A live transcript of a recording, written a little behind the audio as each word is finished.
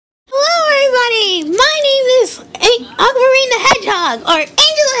my name is Aquamarine the Hedgehog, or Angel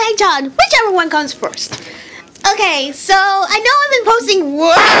the Hedgehog, whichever one comes first. Okay, so I know I've been posting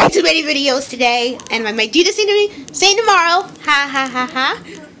way too many videos today, and I might do the same tomorrow. Ha ha ha ha.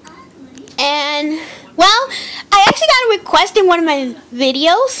 And, well, I actually got a request in one of my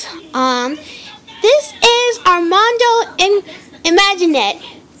videos. This is Armando Imaginate.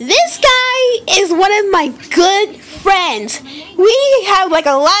 This guy is one of my good friends. We have like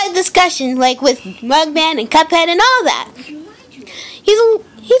a lot of discussion, like with Mugman and Cuphead and all that. He's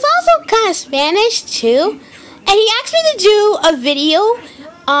also kind of Spanish too, and he asked me to do a video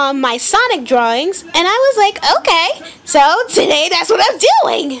on my Sonic drawings, and I was like, okay. So today that's what I'm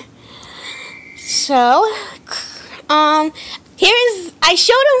doing. So, I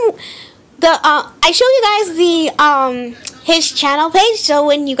showed you guys the his channel page, so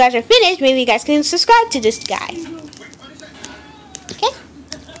when you guys are finished, maybe you guys can subscribe to this guy. Okay?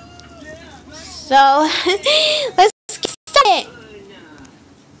 So, let's get started.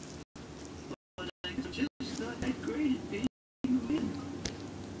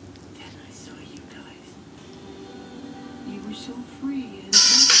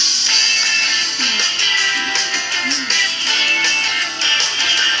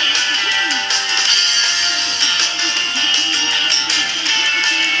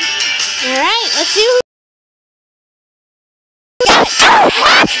 Alright, let's see. Oh,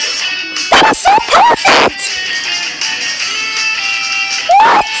 heck! That was so perfect!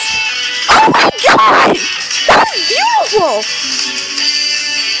 What? Oh my god! That was beautiful!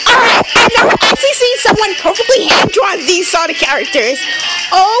 Alright, I've never actually seen someone perfectly hand-drawn these Sonic characters.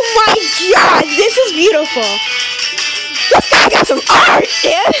 Oh my god, this is beautiful. This guy got some art,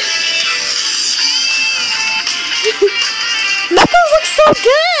 dude! Knuckles looks so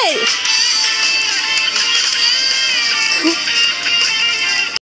good!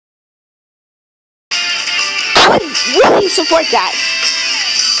 I would really support that.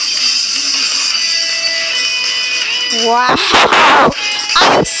 Wow!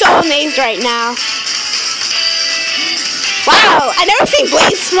 I'm so amazed right now. Wow! I never seen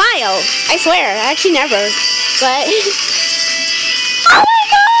Blaze smile. I swear, I actually never. But oh my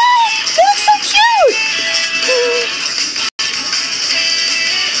god! He looks so cute!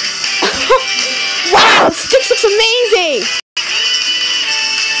 Wow! Sticks looks amazing!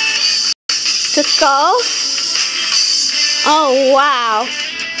 Tuckle. Oh, wow.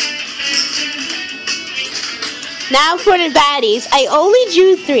 Now for the baddies. I only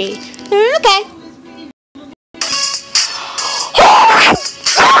drew 3. Okay. Oh my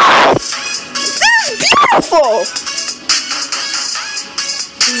god! This is beautiful!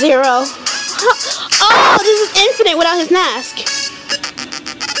 0. Oh, this is infinite without his mask.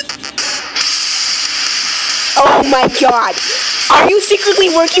 Oh my god. Are you secretly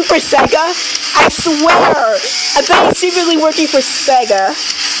working for Sega? I swear! I bet he's secretly working for Sega.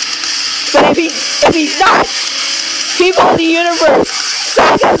 But if he's not, people in the universe,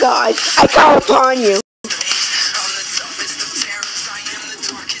 Sega gods, I call upon you.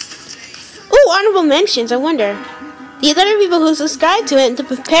 Ooh, honorable mentions, I wonder. These other people who subscribe to it to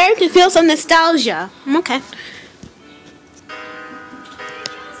prepare to feel some nostalgia. Okay.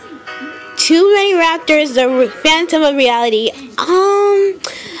 Too Many Raptors, the Phantom of Reality.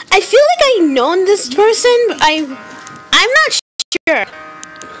 I feel like I've known this person, but I'm not sure.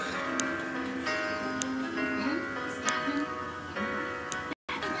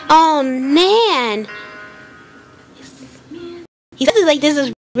 Oh man. He says like this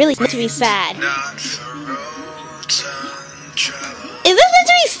is really meant to be sad. Is this meant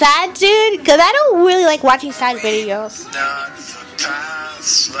to be sad, dude? Because I don't really like watching sad videos.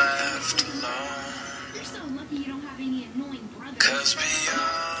 You're so lucky you don't have any annoying brothers. 'Cause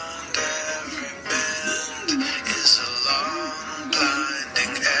beyond every bend is a long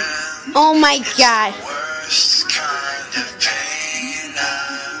blinding end. Oh my god. Worst kind of pain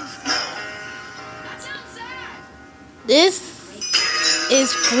I've known. That sounds sad. This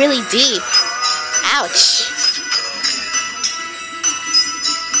is really deep. Ouch.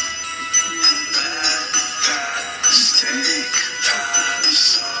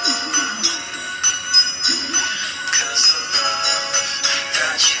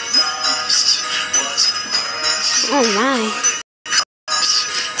 Oh my.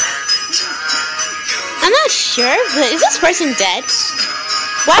 I'm not sure, but is this person dead?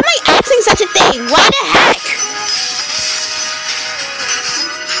 Why am I asking such a thing? What the heck?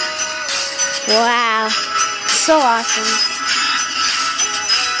 Wow. So awesome.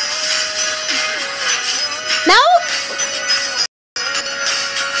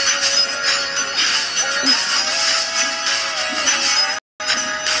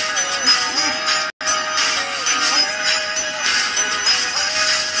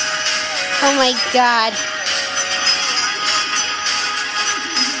 Oh my god.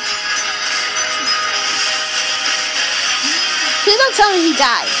 Please don't tell me he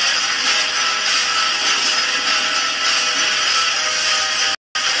died.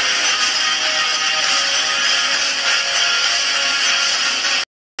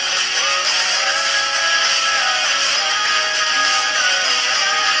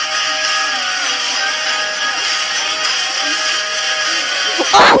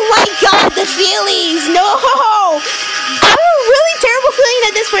 Oh my god, the feelings! No! I have a really terrible feeling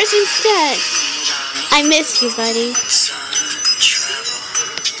that this person's dead. I miss you, buddy.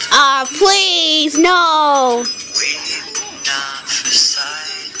 Ah, please, no!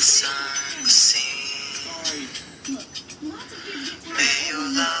 May your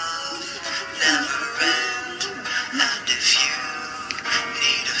love never end. And if you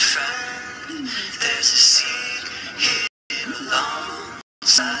need a friend, there's a seat here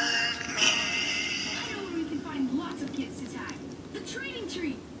alongside me.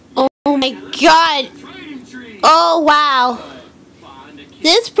 Oh my god! Oh wow!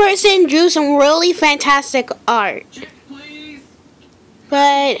 This person drew some really fantastic art.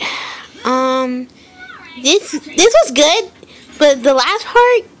 But this was good, but the last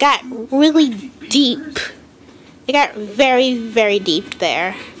part got really deep. It got very, very deep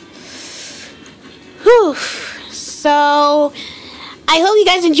there. Whew. So I hope you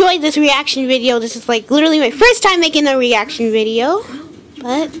guys enjoyed this reaction video. This is like literally my first time making a reaction video.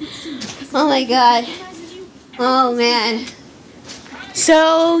 But oh my god. Oh man.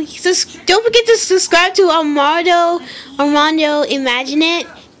 So just don't forget to subscribe to Armando Imaginate,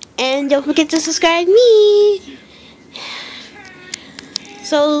 and don't forget to subscribe me.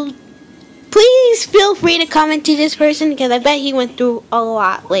 So please feel free to comment to this person, because I bet he went through a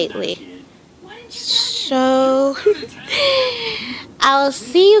lot lately. So I'll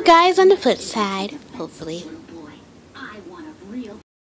see you guys on the flip side, hopefully.